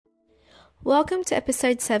Welcome to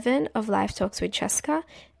episode 7 of Life Talks with Cheska.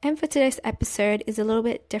 And for today's episode is a little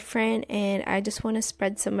bit different, and I just want to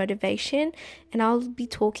spread some motivation, and I'll be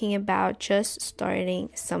talking about just starting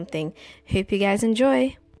something. Hope you guys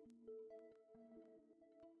enjoy.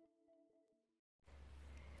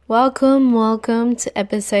 Welcome to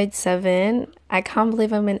episode 7. I can't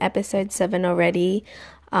believe I'm in episode 7 already.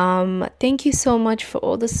 Thank you so much for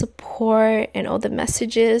all the support and all the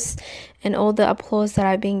messages and all the applause that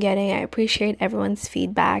I've been getting. I appreciate everyone's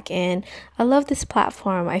feedback, and I love this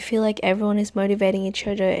platform. I feel like everyone is motivating each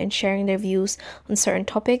other and sharing their views on certain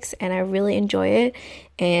topics, and I really enjoy it,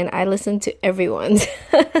 and I listen to everyone's.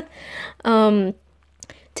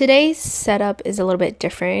 Today's setup is a little bit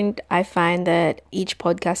different. I find that each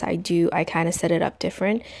podcast I do, I kind of set it up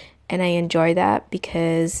different, and I enjoy that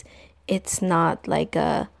because it's not like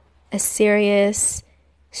a serious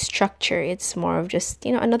structure. It's more of just,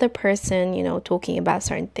 another person, talking about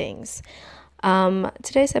certain things.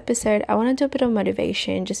 Today's episode, I want to do a bit of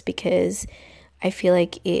motivation just because I feel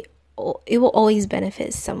like it will always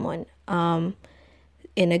benefit someone.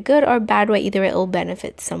 In a good or bad way, either it will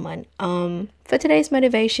benefit someone. For today's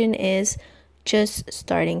motivation is just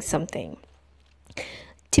starting something.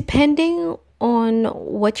 Depending on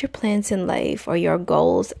what your plans in life or your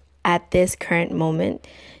goals at this current moment,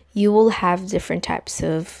 you will have different types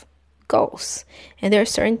of goals. And there are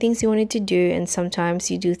certain things you wanted to do, and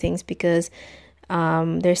sometimes you do things because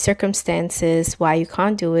there's circumstances why you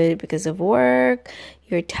can't do it because of work,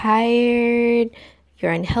 you're tired,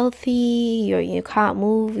 you're unhealthy, you can't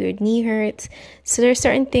move, your knee hurts. So there's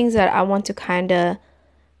certain things that I want to kind of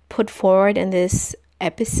put forward in this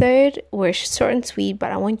episode. We're short and sweet,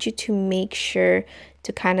 but I want you to make sure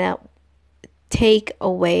to kind of take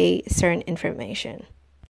away certain information.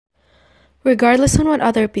 Regardless on what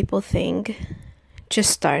other people think, just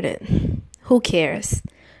start it. Who cares?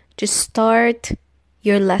 Just start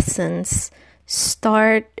your lessons.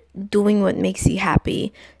 Start doing what makes you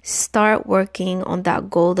happy. Start working on that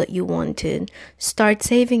goal that you wanted. Start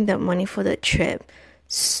saving that money for the trip.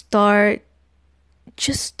 Just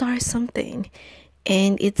start something.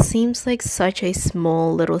 And it seems like such a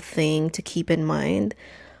small little thing to keep in mind.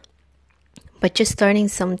 But just starting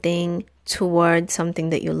something towards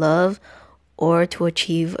something that you love or to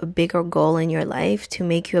achieve a bigger goal in your life to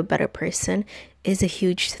make you a better person is a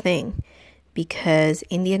huge thing. Because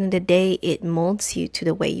in the end of the day, it molds you to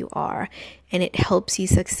the way you are, and it helps you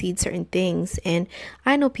succeed certain things. And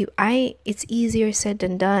I know it's easier said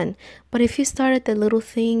than done. But if you start at the little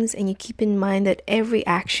things and you keep in mind that every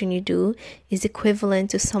action you do is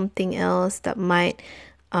equivalent to something else that might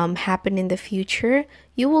happen in the future,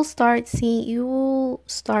 you will start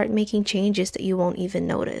making changes that you won't even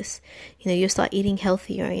notice. You'll start eating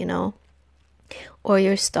healthier, or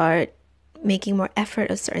you'll start making more effort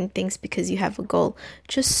of certain things because you have a goal.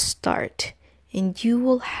 Just start, and you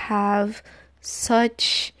will have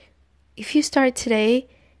if you start today,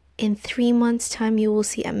 in 3 months' time, you will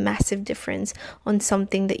see a massive difference on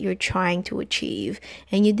something that you're trying to achieve.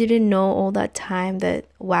 And you didn't know all that time that,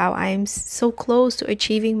 wow, I'm so close to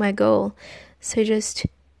achieving my goal. So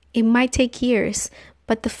it might take years,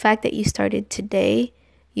 but the fact that you started today,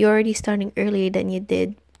 you're already starting earlier than you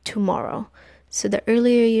did tomorrow. So the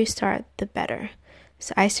earlier you start, the better.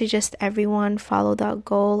 So I suggest everyone follow that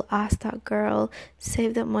goal, ask that girl,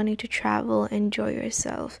 save that money to travel, enjoy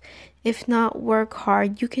yourself. If not, work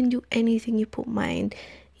hard. You can do anything you put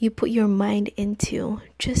your mind into.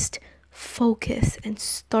 Just focus and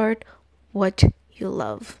start what you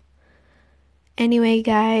love. Anyway,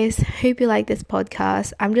 guys, hope you like this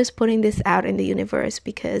podcast. I'm just putting this out in the universe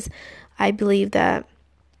because I believe that,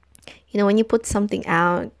 when you put something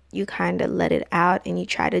out, you kind of let it out and you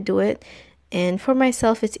try to do it. And for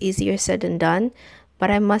myself, it's easier said than done.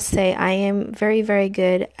 But I must say, I am very, very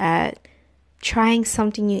good at trying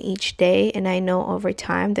something new each day. And I know over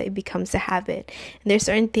time that it becomes a habit. And there's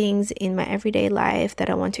certain things in my everyday life that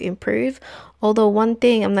I want to improve. Although one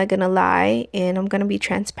thing, I'm not going to lie, and I'm going to be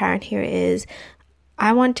transparent here, is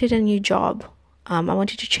I wanted a new job. I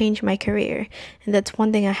wanted to change my career, and that's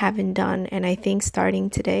one thing I haven't done. And I think starting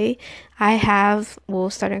today,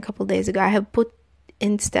 starting a couple of days ago, I have put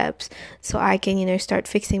in steps so I can, start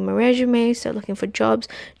fixing my resume, start looking for jobs,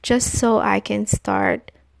 just so I can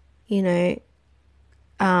start,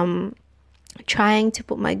 trying to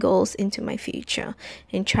put my goals into my future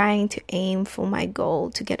and trying to aim for my goal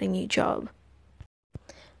to get a new job.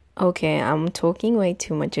 Okay, I'm talking way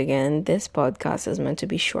too much again. This podcast is meant to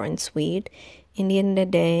be short and sweet. In the end of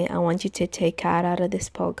the day, I want you to take out of this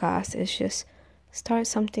podcast is just start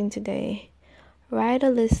something today. Write a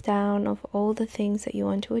list down of all the things that you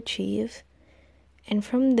want to achieve. And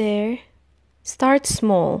from there, Start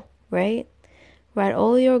small, right? Write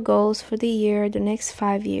all your goals for the year, the next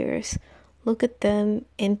 5 years. Look at them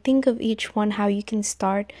and think of each one how you can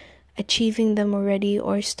start achieving them already,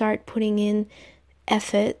 or start putting in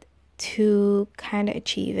effort to kind of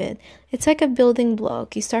achieve it. It's like a building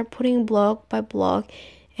block. You start putting block by block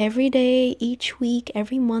every day, each week,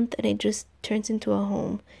 every month, and it just turns into a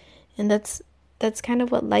home. And that's kind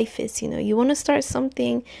of what life is, you know. You want to start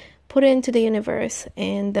something, put it into the universe,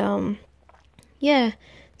 and yeah.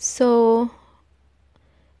 So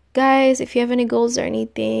guys, if you have any goals or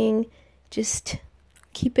anything, just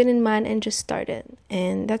keep it in mind and just start it.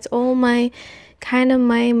 And that's all my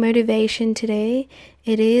motivation today.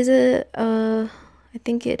 It is I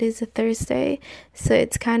think it is a Thursday, so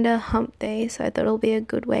it's kind of hump day, so I thought it'll be a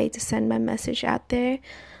good way to send my message out there.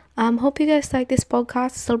 Hope you guys like this podcast.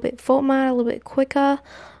 It's a little bit format, a little bit quicker.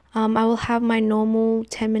 I will have my normal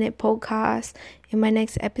 10-minute podcast in my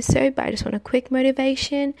next episode, but I just want a quick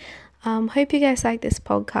motivation. Hope you guys like this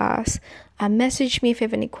podcast. Message me if you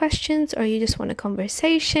have any questions or you just want a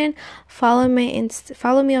conversation. Follow me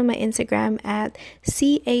on my Instagram at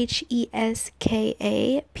CHESKA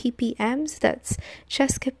That's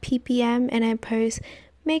Cheska PPM, and I post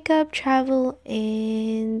makeup, travel,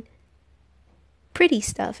 and pretty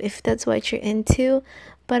stuff if that's what you're into.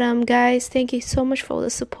 But guys, thank you so much for all the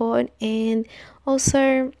support, and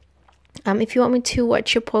also if you want me to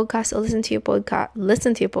watch your podcast or listen to your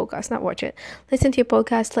podcast, not watch it, listen to your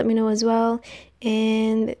podcast, let me know as well.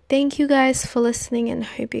 And thank you guys for listening, and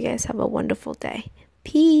hope you guys have a wonderful day.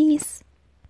 Peace.